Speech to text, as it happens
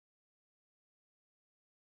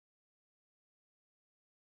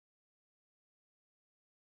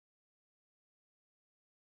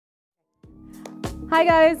Hi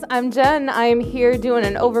guys, I'm Jen. I'm here doing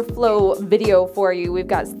an overflow video for you. We've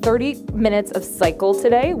got 30 minutes of cycle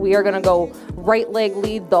today. We are gonna go right leg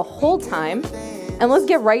lead the whole time. And let's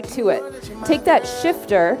get right to it. Take that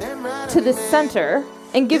shifter to the center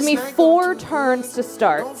and give me 4 turns to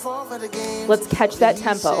start. Let's catch that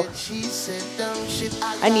tempo.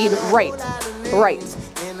 I need right, right,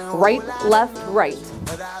 right, left, right,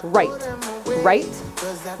 right, right,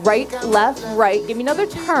 right, left, right. Give me another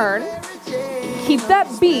turn. Keep that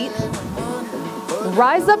beat.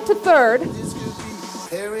 Rise up to third.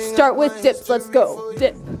 Start with dips. Let's go.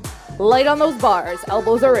 Dip. Light on those bars.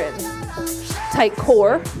 Elbows are in. Tight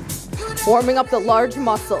core. Warming up the large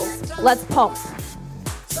muscles. Let's pump.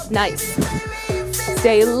 Nice.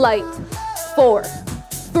 Stay light. 4,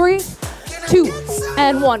 3, 2,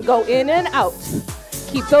 and 1. Go in and out.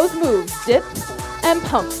 Keep those moves. Dip and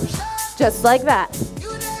pump. Just like that.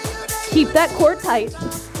 Keep that core tight.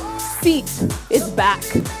 Seat is back.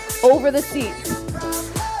 Over the seat.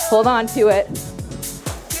 Hold on to it.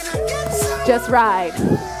 Just ride.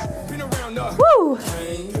 Woo!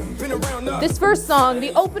 This first song,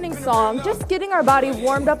 the opening song, just getting our body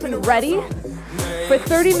warmed up and ready for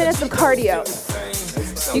 30 minutes of cardio.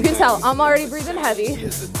 You can tell I'm already breathing heavy.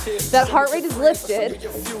 That heart rate is lifted.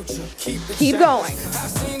 Keep going.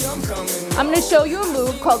 I'm going to show you a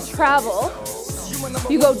move called travel.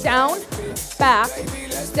 You go down, back,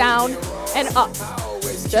 down, and up.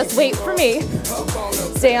 Just wait for me.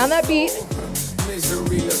 Stay on that beat.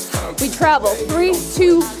 We travel. 3,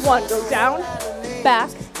 2, 1. Go down,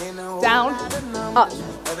 back, down, up.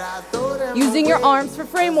 Using your arms for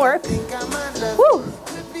framework. Woo.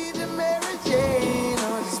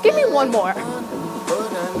 Give me one more.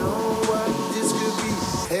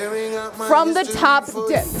 From the top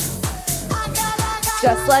dip.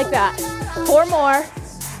 Just like that. 4 more.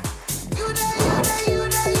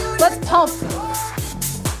 Let's pump.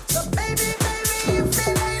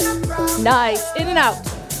 Nice. In and out.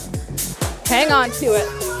 Hang on to it.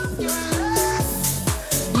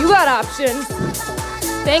 You got options.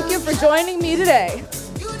 Thank you for joining me today.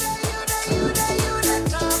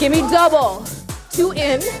 Give me double. 2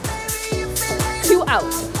 in, 2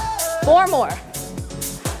 out. 4 more.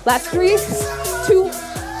 Last 3, 2,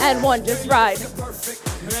 and 1. Just ride.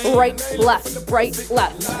 Right, left, right,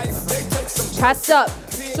 left. Chest up,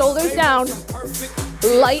 shoulders down.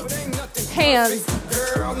 Light hands.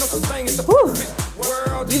 Whew.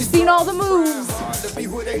 You've seen all the moves.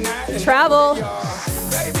 Travel.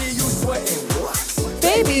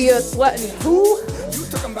 Baby, you're sweating. Who?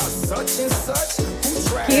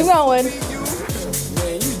 Keep going.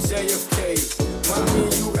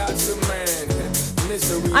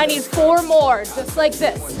 I need 4 more, just like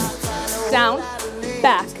this. Down,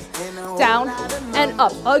 back, down, and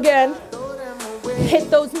up. Again. Hit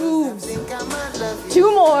those moves.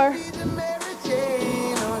 2 more.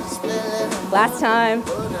 Last time.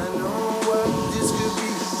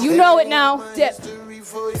 You know it now. Dip.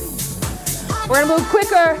 We're gonna move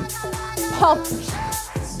quicker. Pump.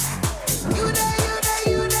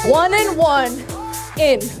 1 and 1.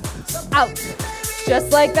 In. Out.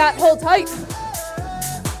 Just like that. Hold tight.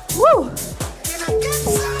 Woo.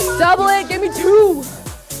 Double it. Give me 2.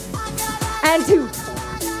 And 2.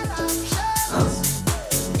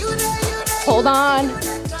 Hold on.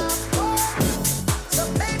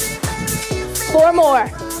 4 more.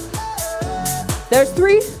 There's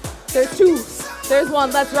 3. There's 2. There's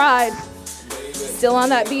 1. Let's ride. Still on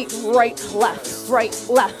that beat. Right, left, right,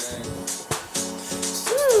 left.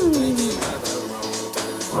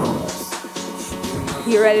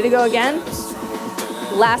 You ready to go again?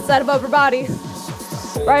 Last side of upper body.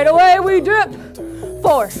 Right away, we dip.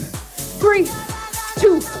 4, 3,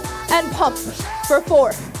 2, and pump for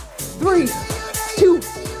 4, 3, 2,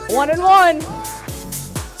 1 and 1.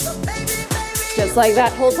 Just like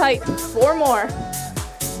that, hold tight. 4 more.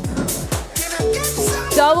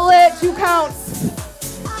 Double it, 2 counts.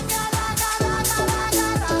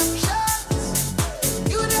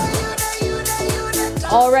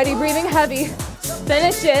 Already breathing heavy.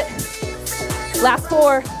 Finish it. Last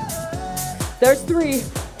 4. There's 3.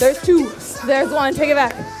 There's 2. There's 1. Take it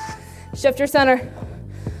back. Shift your center.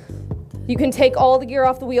 You can take all the gear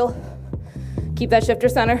off the wheel. Keep that shifter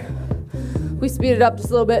center. We speed it up just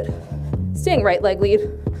a little bit. Staying right leg lead.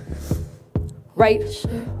 Right,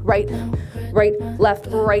 right, right, left,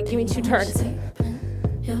 right. Give me 2 turns.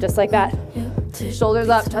 Just like that. Shoulders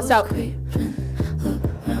up, chest out.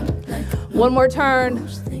 1 more turn.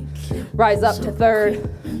 Rise up to third.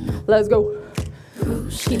 Let's go.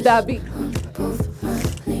 Keep that beat.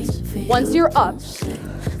 Once you're up,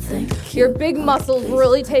 your big muscles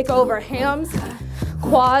really take over. Hams,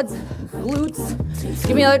 quads, glutes,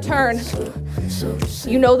 Give me another turn.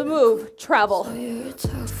 You know the move. Travel.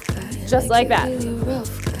 Just like that.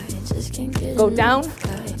 Go down,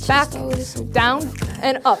 back, down,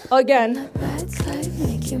 and up again.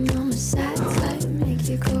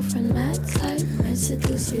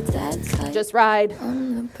 Just ride.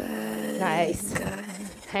 Nice.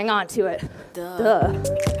 Hang on to it. Duh.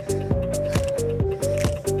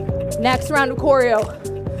 Next round of choreo.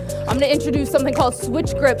 I'm gonna introduce something called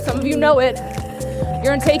switch grip. Some of you know it.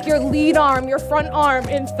 You're gonna take your lead arm, your front arm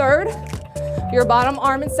in third, your bottom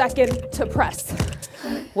arm in second to press.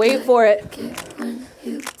 Wait for it.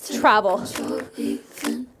 Travel.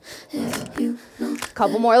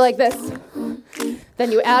 Couple more like this.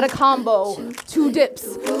 Then you add a combo, 2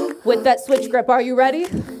 dips with that switch grip. Are you ready?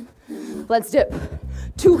 Let's dip.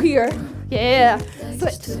 2 here. Yeah.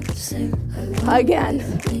 Switch.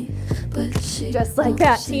 Again. Just like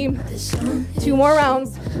that, team. 2 more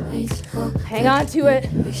rounds. Hang on to it.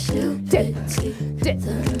 Dip, dip,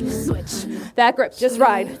 switch. That grip, just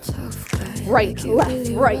ride. Right,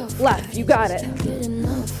 left. You got it.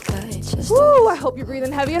 Woo, I hope you're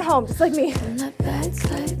breathing heavy at home, just like me.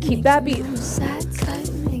 Keep that beat.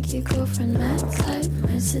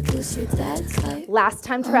 Last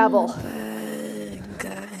time travel.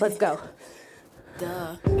 Let's go.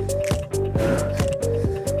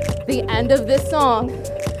 The end of this song,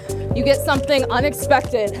 you get something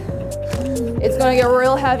unexpected. It's gonna get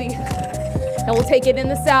real heavy, and we'll take it in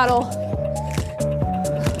the saddle.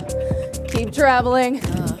 Keep traveling.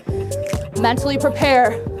 Mentally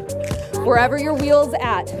prepare. Wherever your wheel's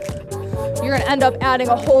at, you're gonna end up adding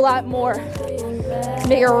a whole lot more.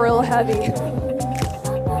 Make it real heavy.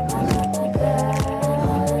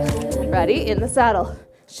 Ready? In the saddle.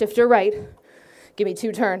 Shift your right. Give me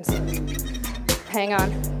 2 turns. Hang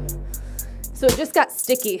on. So it just got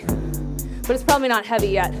sticky, but it's probably not heavy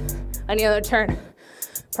yet. I need another turn.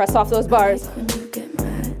 Press off those bars.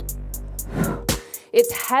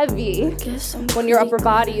 It's heavy when your upper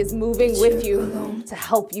body is moving with you to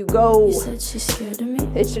help you go.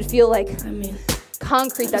 It should feel like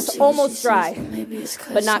concrete that's almost dry,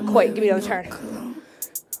 but not quite. Give me another turn.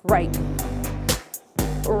 Right.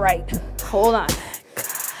 Hold on.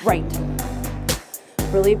 Right.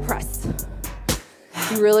 Really press.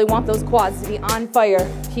 You really want those quads to be on fire.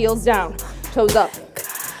 Heels down, toes up.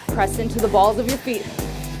 Press into the balls of your feet.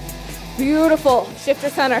 Beautiful. Shift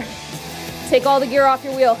your center. Take all the gear off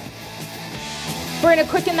your wheel. We're gonna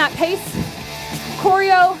quicken that pace.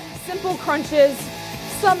 Choreo, simple crunches,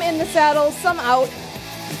 some in the saddle, some out.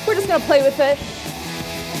 We're just gonna play with it.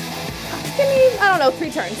 Give me,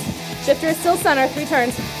 3 turns. Shifter is still center, 3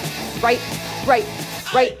 turns. Right,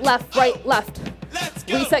 left.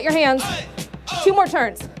 Reset your hands. 2 more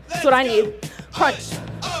turns. That's what I need. Crunch.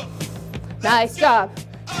 Nice job.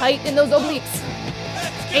 Tight in those obliques.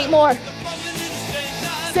 8 more.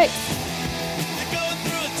 6.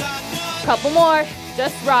 Couple more.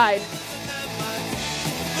 Just ride.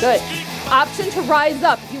 Good. Option to rise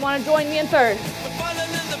up if you want to join me in third.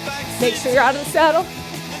 Make sure you're out of the saddle.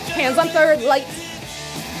 Hands on third, light.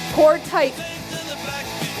 Core tight.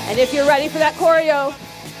 And if you're ready for that choreo,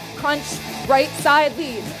 crunch, right side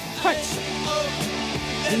lead. Crunch.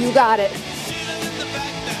 You got it.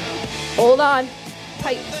 Hold on.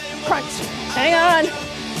 Tight. Crunch. Hang on.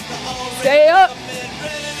 Stay up.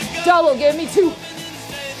 Double. Give me 2.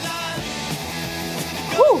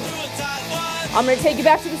 Whew. I'm going to take you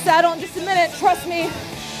back to the saddle in just a minute. Trust me.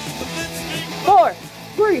 4,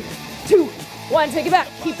 3, 2, 1. Take it back.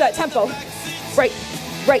 Keep that tempo. Right,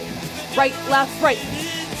 left, right.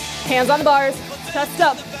 Hands on the bars. Chest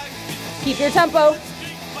up. Keep your tempo.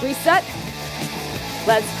 Reset.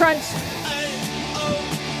 Let's crunch.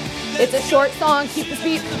 It's a short song. Keep the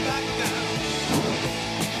beat.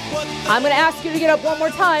 I'm going to ask you to get up one more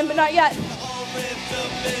time, but not yet.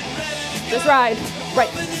 Just ride. Right,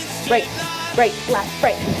 left,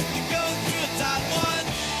 right.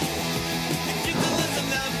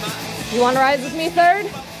 You want to rise with me third?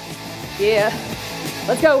 Yeah.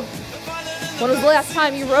 Let's go. When was the last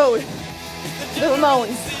time you rode the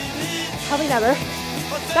Ramones? Probably never.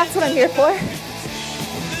 That's what I'm here for.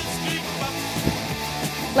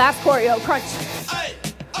 Last choreo, crunch.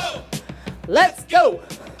 Let's go.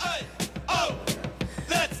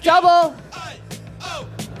 Double.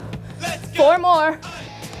 4 more.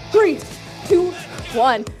 3, 2,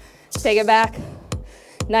 1. Take it back.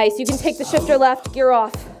 Nice. You can take the shifter left, gear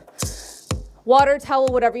off. Water, towel,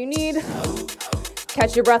 whatever you need.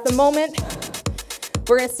 Catch your breath a moment.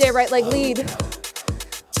 We're going to stay right leg lead.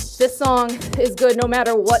 This song is good no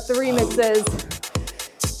matter what the remix is.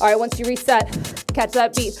 All right, once you reset, catch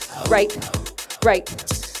that beat. Right.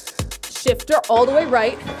 Shifter all the way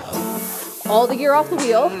right. All the gear off the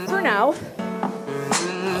wheel for now.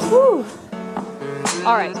 Woo.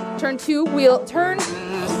 All right, turn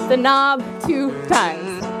the knob 2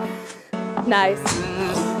 times. Nice.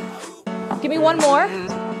 Give me one more.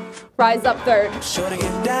 Rise up third.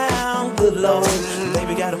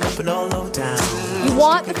 You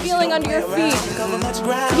want the feeling under your feet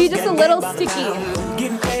to be just a little sticky.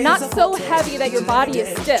 Not so heavy that your body is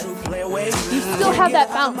stiff. You still have that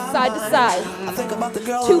bounce side to side.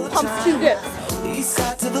 2 pumps, 2 dips.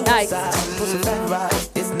 Nice.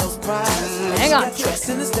 Hang on to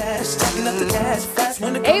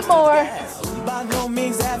it. 8 more.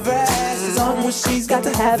 She's got to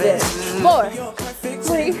have it. 4,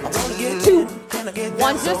 3, 2,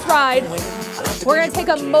 1. Just ride. We're going to take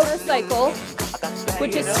a motorcycle,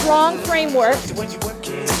 which is strong framework.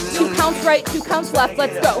 2 counts right, 2 counts left.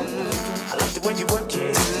 Let's go.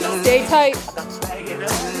 Stay tight.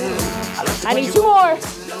 I need 2 more.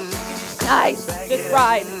 Nice. Just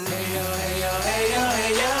ride.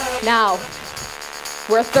 Now,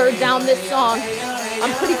 we're a third down this song.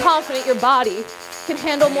 I'm pretty confident your body can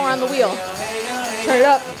handle more on the wheel. Turn it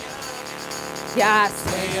up. Yes.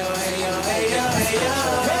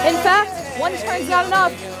 In fact, 1 turn's not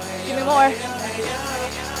enough. Give me more.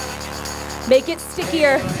 Make it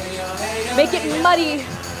stickier. Make it muddy.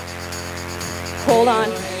 Hold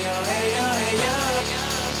on.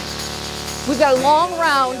 We've got a long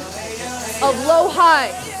round of low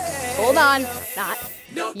high. Hold on. Not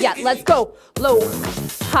yet. Let's go. Low,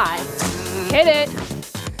 high. Hit it.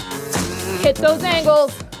 Hit those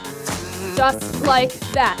angles. Just like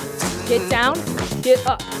that. Get down, get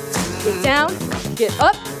up. Get down, get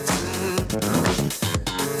up.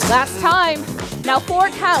 Last time. Now 4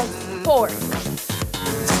 counts. 4.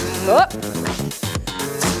 Up.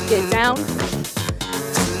 Get down.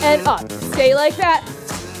 And up. Stay like that.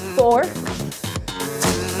 4.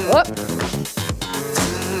 Up.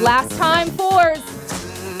 Last time 4s.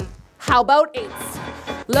 How about 8s?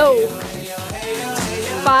 Low.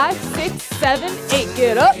 5, 6, 7, 8.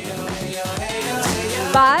 Get up.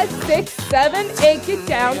 5, 6, 7, 8. Get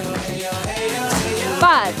down.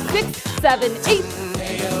 5, 6, 7, 8.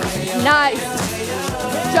 Nice.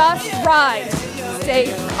 Just ride.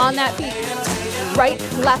 Stay on that beat. Right,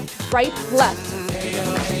 left, right, left.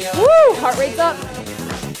 Woo! Heart rate's up.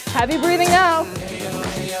 Heavy breathing now.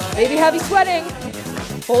 Maybe heavy sweating.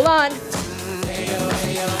 Hold on.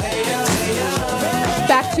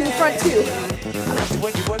 Back 2, front 2.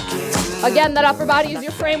 Again, that upper body is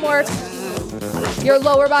your framework. Your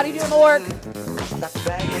lower body doing the work.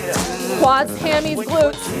 Quads, hammies,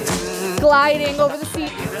 glutes. Gliding over the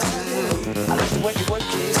seat.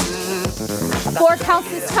 4 counts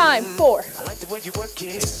this time. 4.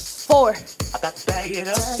 4.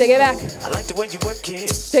 Take it back.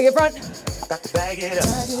 Take it front.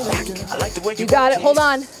 You got it. Hold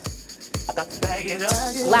on.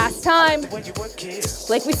 Last time.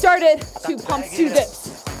 Like we started. 2 pumps, 2 dips.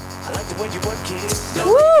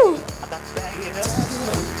 Woo!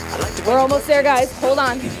 We're almost there, guys. Hold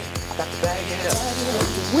on.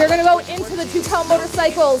 We're going to go into the 2 count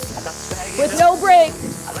motorcycles with no break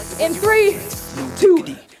in 3,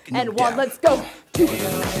 2, and 1. Let's go. 2, 2.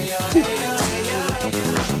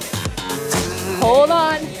 Hold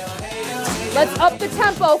on. Let's up the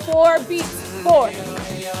tempo. 4 beats. 4.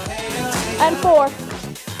 And 4.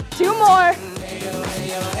 2 more.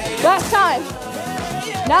 Last time.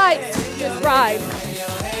 Nice. Just ride.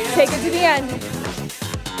 Take it to the end.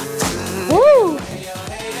 Woo!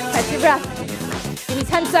 Catch your breath. Give me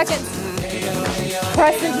 10 seconds.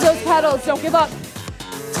 Press into those pedals. Don't give up.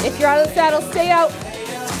 If you're out of the saddle, stay out.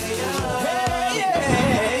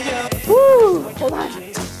 Woo! Hold on.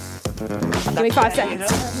 Give me 5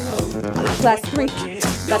 seconds. Last 3.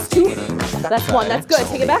 That's 2. That's 1. That's good.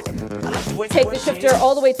 Take it back. Take the shifter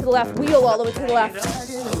all the way to the left. Wheel all the way to the left.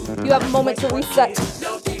 You have a moment to reset.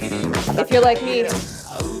 If you're like me,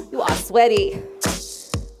 you are sweaty.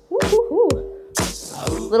 Woo-hoo-hoo.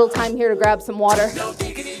 Little time here to grab some water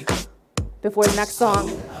before the next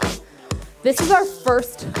song. This is our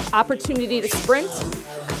first opportunity to sprint.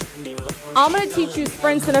 I'm going to teach you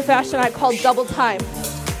sprints in a fashion I call double time.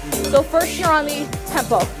 So first you're on the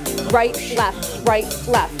tempo. Right, left, right,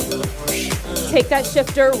 left. Take that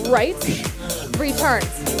shifter right, 3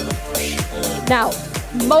 turns. Now,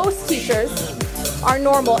 most teachers are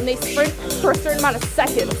normal and they sprint for a certain amount of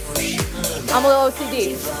seconds. I'm a little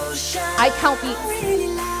OCD. I count beats.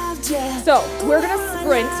 So we're gonna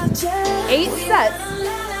sprint 8 sets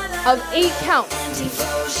of 8 counts.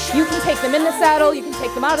 You can take them in the saddle, you can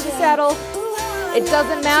take them out of the saddle. It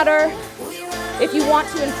doesn't matter. If you want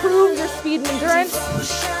to improve your speed and endurance,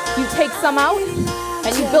 You take some out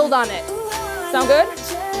and you build on it. Sound good?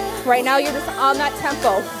 Right now you're just on that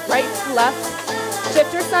tempo. Right, left,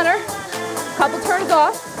 shift your center, couple turns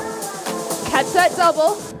off, catch that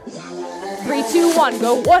double. 3, 2, 1,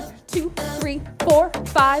 go 1, 2, 3, 4,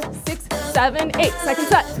 5, 6, 7, 8. Second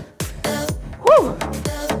set. Whew.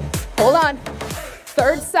 Hold on.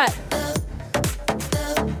 Third set.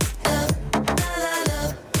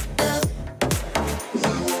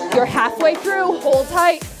 You're halfway through, hold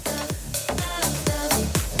tight.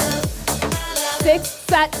 6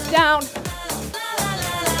 sets down.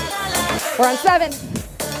 We're on 7.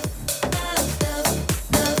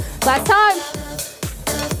 Last time.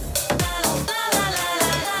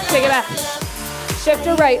 Take it back. Shift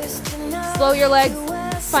to right. Slow your legs.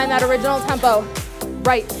 Find that original tempo.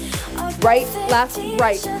 Right, right, left,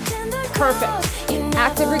 right. Perfect.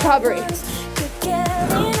 Active recovery.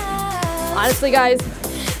 Honestly, guys,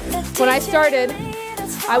 when I started,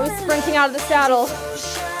 I was sprinting out of the saddle,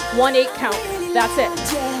 1-8 count. That's it.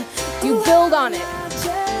 You build on it.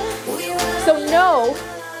 So know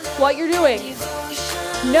what you're doing.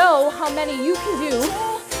 Know how many you can do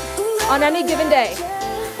on any given day.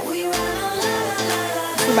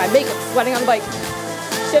 See my makeup sweating on the bike.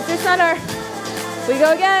 Shift your center. We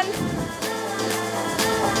go again.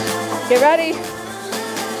 Get ready.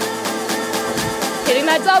 Hitting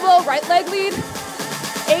that double, right leg lead.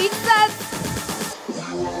 8 sets.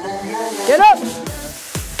 Get up.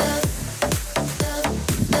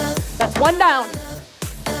 That's 1 down.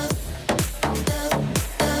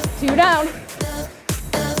 2 down.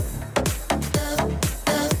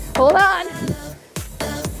 Hold on.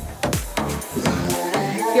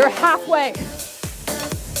 You're halfway.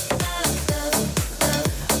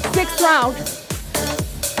 6th round.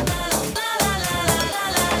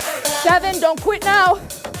 7, don't quit now.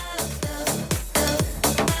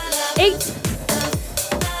 8,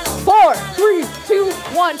 4, 3, 2,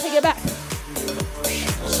 1, take it back.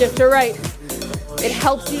 Shift to right. It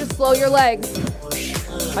helps you to slow your legs.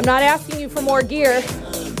 I'm not asking you for more gear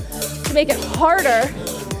to make it harder.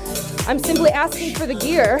 I'm simply asking for the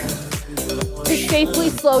gear to safely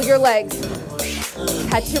slow your legs.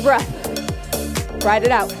 Catch your breath. Ride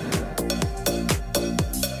it out.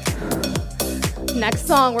 Next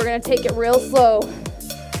song, we're gonna take it real slow,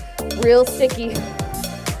 real sticky.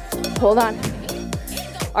 Hold on.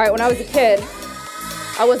 All right, when I was a kid,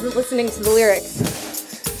 I wasn't listening to the lyrics.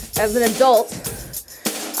 As an adult,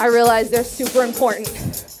 I realized they're super important.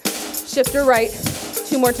 Shift to right,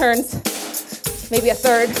 2 more turns, maybe a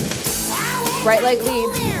third. Right leg lead,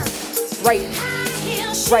 right,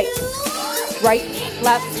 right, right,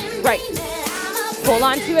 left, right. Hold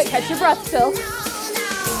on to it, catch your breath still.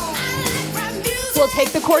 We'll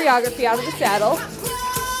take the choreography out of the saddle,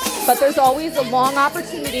 but there's always a long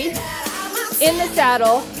opportunity in the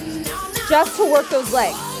saddle just to work those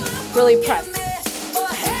legs. Really press.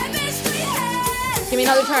 Give me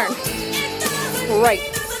another turn. Right,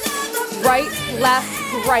 right,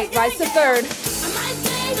 left, right. Rise to third.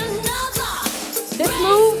 This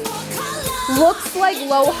move looks like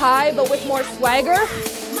low-high, but with more swagger.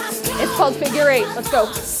 It's called figure 8. Let's go.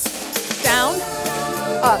 Down,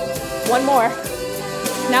 up. 1 more.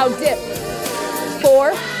 Now dip.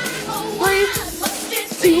 4, 3,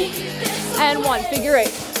 2, and 1. Figure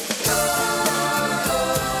 8.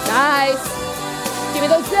 Nice. Give me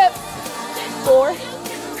those dips. 4,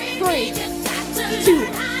 3, 2.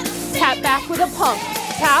 Tap back with a pump.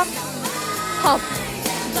 Tap, pump.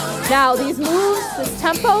 Now these moves, this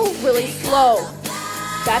tempo, really slow.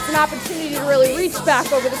 That's an opportunity to really reach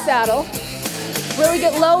back over the saddle. Really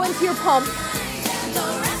get low into your pump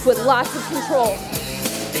with lots of control.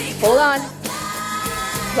 Hold on.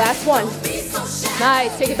 Last one.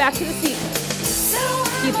 Nice. Take it back to the seat.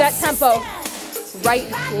 Keep that tempo. Right,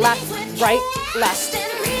 left, right, left.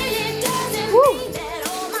 Woo.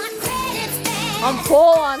 I'm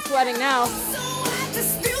full on sweating now.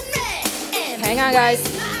 Hang on, guys.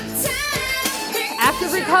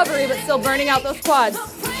 Active recovery, but still burning out those quads.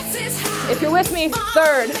 If you're with me,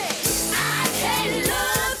 third.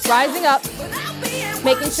 Rising up,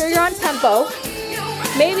 making sure you're on tempo.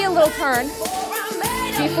 Maybe a little turn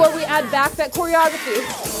before we add back that choreography.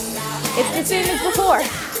 It's the same as before.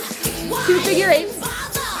 2 figure 8s,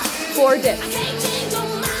 4 dips.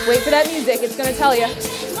 Wait for that music, it's gonna tell you.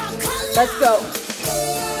 Let's go.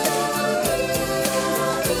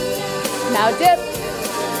 Now dip.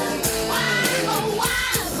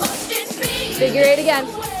 Figure 8 again.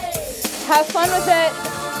 Have fun with it.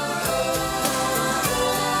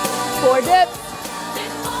 4 dips.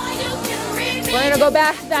 We're gonna go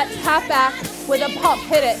back, that tap back with a pump.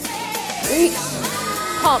 Hit it. Reach,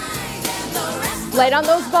 pump. Light on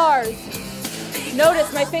those bars.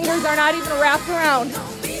 Notice my fingers are not even wrapped around.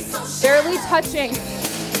 Barely touching.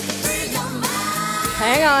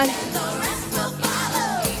 Hang on.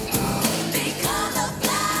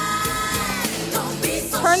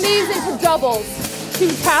 Turn these into doubles.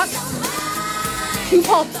 2 taps, 2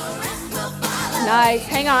 pumps. Nice,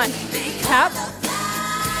 hang on. Tap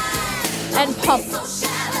and pump.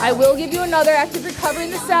 I will give you another active recovery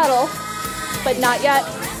in the saddle, but not yet.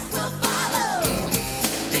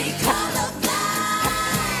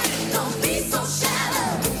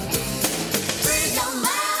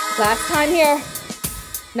 Last time here.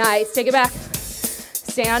 Nice, take it back.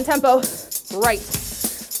 Stay on tempo. Right,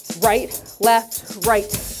 right, left, right.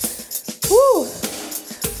 Woo.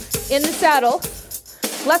 In the saddle,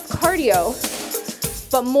 less cardio,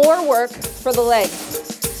 but more work for the legs.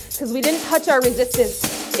 Because we didn't touch our resistance.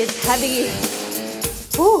 It's heavy.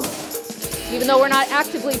 Woo. Even though we're not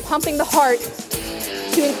actively pumping the heart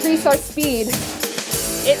to increase our speed,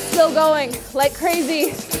 it's still going like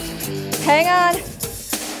crazy. Hang on.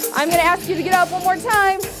 I'm gonna ask you to get up one more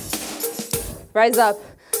time. Rise up,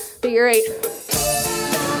 figure 8.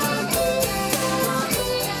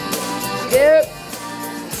 Yep.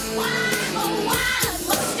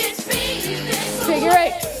 Figure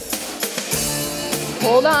 8.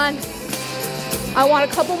 Hold on. I want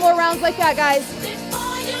a couple more rounds like that, guys.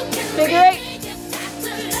 Figure 8.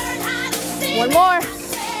 One more.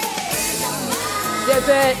 Dip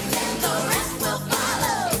it.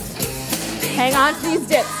 Hang on to these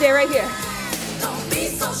dips. Stay right here.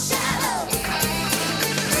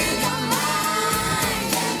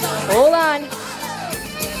 Hold on.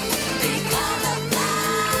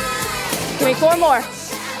 Give me 4 more.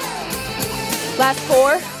 Last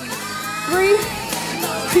 4, 3,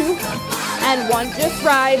 2, and 1. Just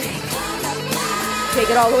ride. Take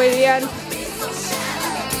it all the way to the end.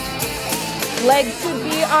 Legs should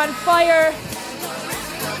be on fire.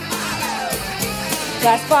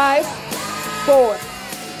 Last 5, 4,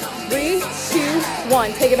 3, 2,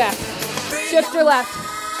 1. Take it back. Shift your left.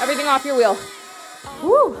 Everything off your wheel.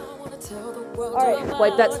 Woo. All right,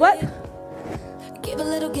 wipe that sweat.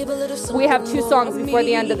 We have 2 songs before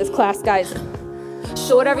the end of this class, guys.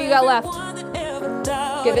 So whatever you got left,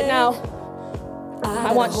 give it now.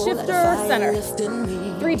 I want shifter or center.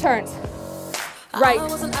 3 turns. Right,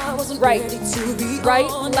 right, right,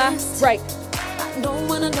 left, right.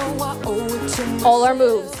 All our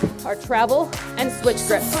moves are travel and switch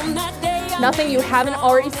grip. Nothing you haven't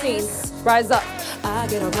already seen. Rise up.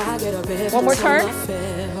 One more turn.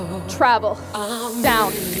 Travel.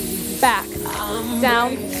 Down. Back.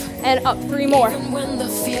 Down. And up. 3 more.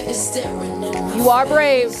 You are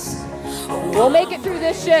brave. We'll make it through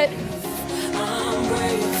this shit.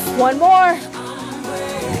 1 more.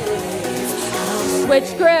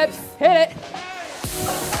 Switch grip. Hit it.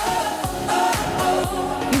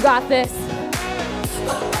 You got this.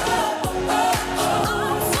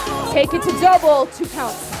 Take it to double. 2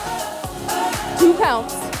 counts. 2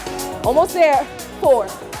 counts. Almost there. 4,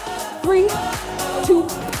 3, 2,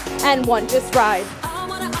 and 1. Just ride.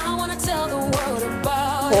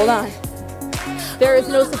 Hold on. There is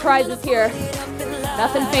no surprises here.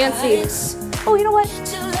 Nothing fancy. Oh, you know what?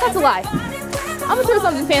 That's a lie. I'm gonna throw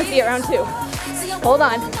something fancy at round 2. Hold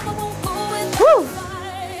on. Woo.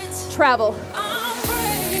 Travel.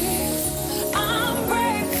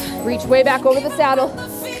 Reach way back over the saddle.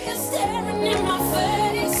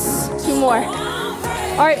 2 more.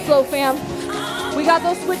 All right, flow fam. We got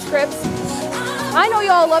those switch grips. I know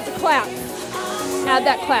y'all love to clap. Add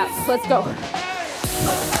that clap. Let's go.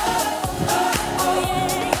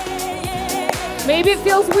 Maybe it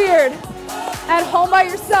feels weird at home by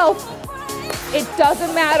yourself. It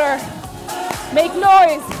doesn't matter. Make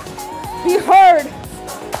noise. Be heard.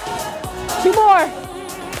 2 more.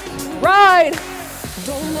 Ride.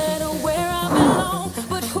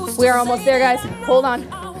 We are almost there, guys. Hold on.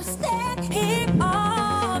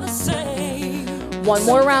 1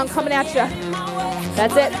 more round coming at you.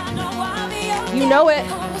 That's it. You know it.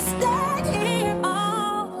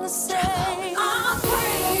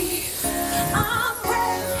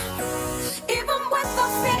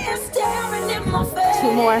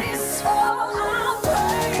 2 more.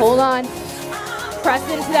 Hold on. Press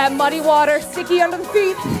into that muddy water, sticky under the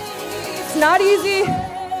feet. It's not easy.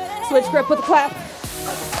 Switch grip with a clap.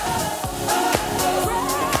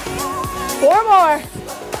 4 more.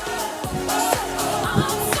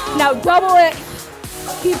 Now double it.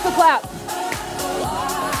 Keep the clap.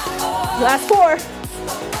 Last 4.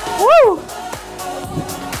 Woo!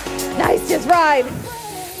 Nice, just ride.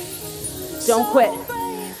 Don't quit.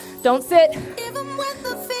 Don't sit.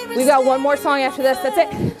 We got 1 more song after this. That's it.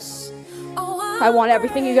 I want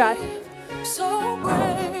everything you got.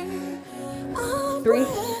 3,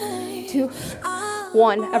 2,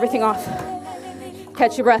 1. Everything off.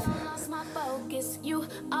 Catch your breath.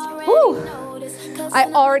 Woo!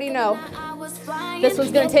 I already know this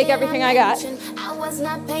one's gonna take everything I got. So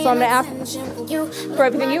I'm gonna ask for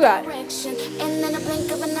everything you got.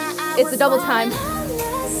 It's a double time.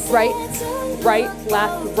 Right, right,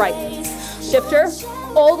 left, right. Shifter,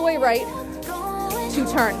 all the way right. 2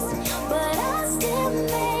 turns.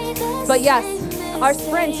 But yes, our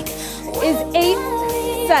sprint is 8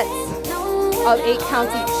 sets of 8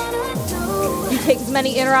 counts each. You take as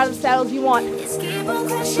many in or out of the saddle as you want.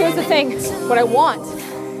 Here's the thing, what I want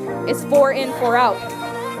is 4 in, 4 out.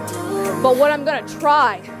 But what I'm gonna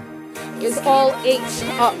try is all 8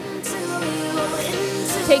 up.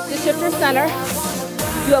 Take the shifter center.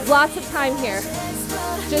 You have lots of time here.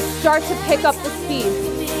 Just start to pick up the speed.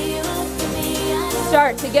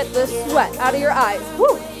 Start to get the sweat out of your eyes.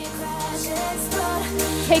 Woo.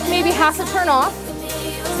 Take maybe half a turn off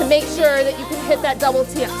to make sure that you can hit that double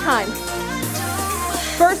time.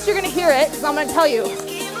 First, you're gonna hear it, because I'm gonna tell you.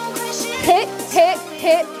 Hit, hit,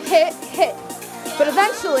 hit, hit, hit. But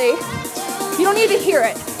eventually, you don't need to hear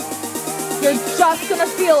it. You're just gonna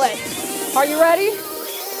feel it. Are you ready?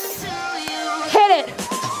 Hit it.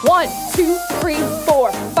 1, 2, 3,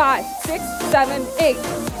 4, 5, 6, 7, 8.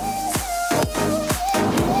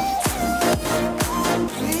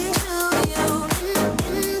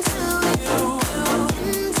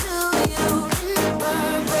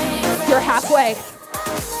 You're halfway.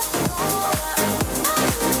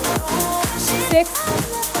 6,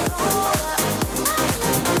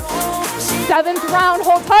 7th round,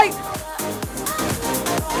 hold tight.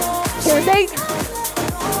 Here's 8,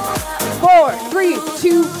 4, 3,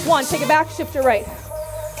 2, 1. Take it back, shift your right.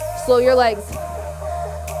 Slow your legs.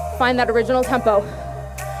 Find that original tempo.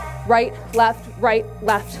 Right, left, right,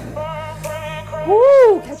 left.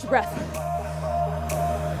 Woo, catch your breath.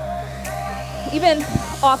 Even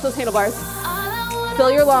off those handlebars.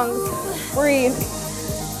 Fill your lungs, breathe.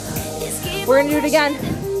 We're gonna do it again.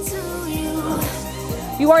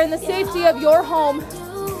 You are in the safety of your home.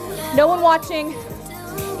 No one watching.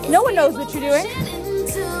 No one knows what you're doing.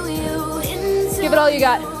 Give it all you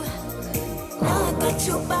got.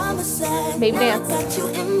 Maybe dance.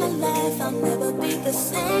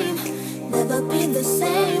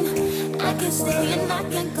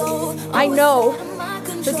 I know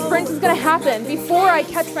the sprint is gonna happen before I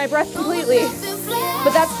catch my breath completely,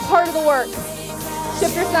 but that's part of the work.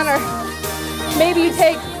 Shift your center. Maybe you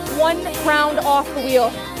take 1 round off the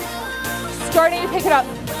wheel. Starting to pick it up.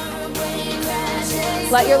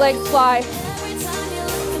 Let your legs fly.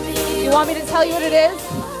 You want me to tell you what it is?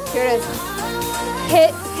 Here it is.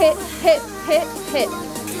 Hit, hit, hit, hit, hit.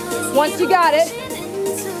 Once you got it,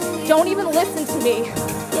 don't even listen to me.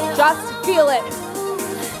 Just feel it.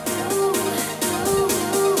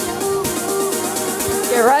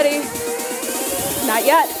 Get ready. Not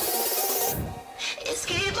yet.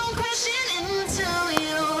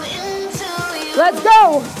 Let's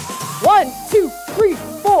go. 1, 2, 3,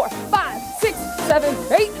 4, 5, 6, 7,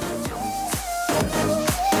 8.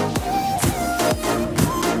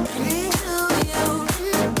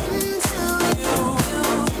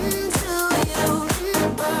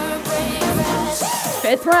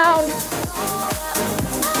 Fifth round.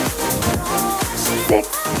 6,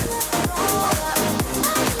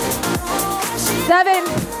 7.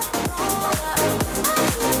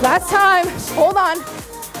 Last time. Hold on.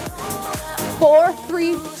 4,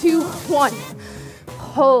 3, 2, 1.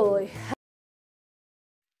 Holy.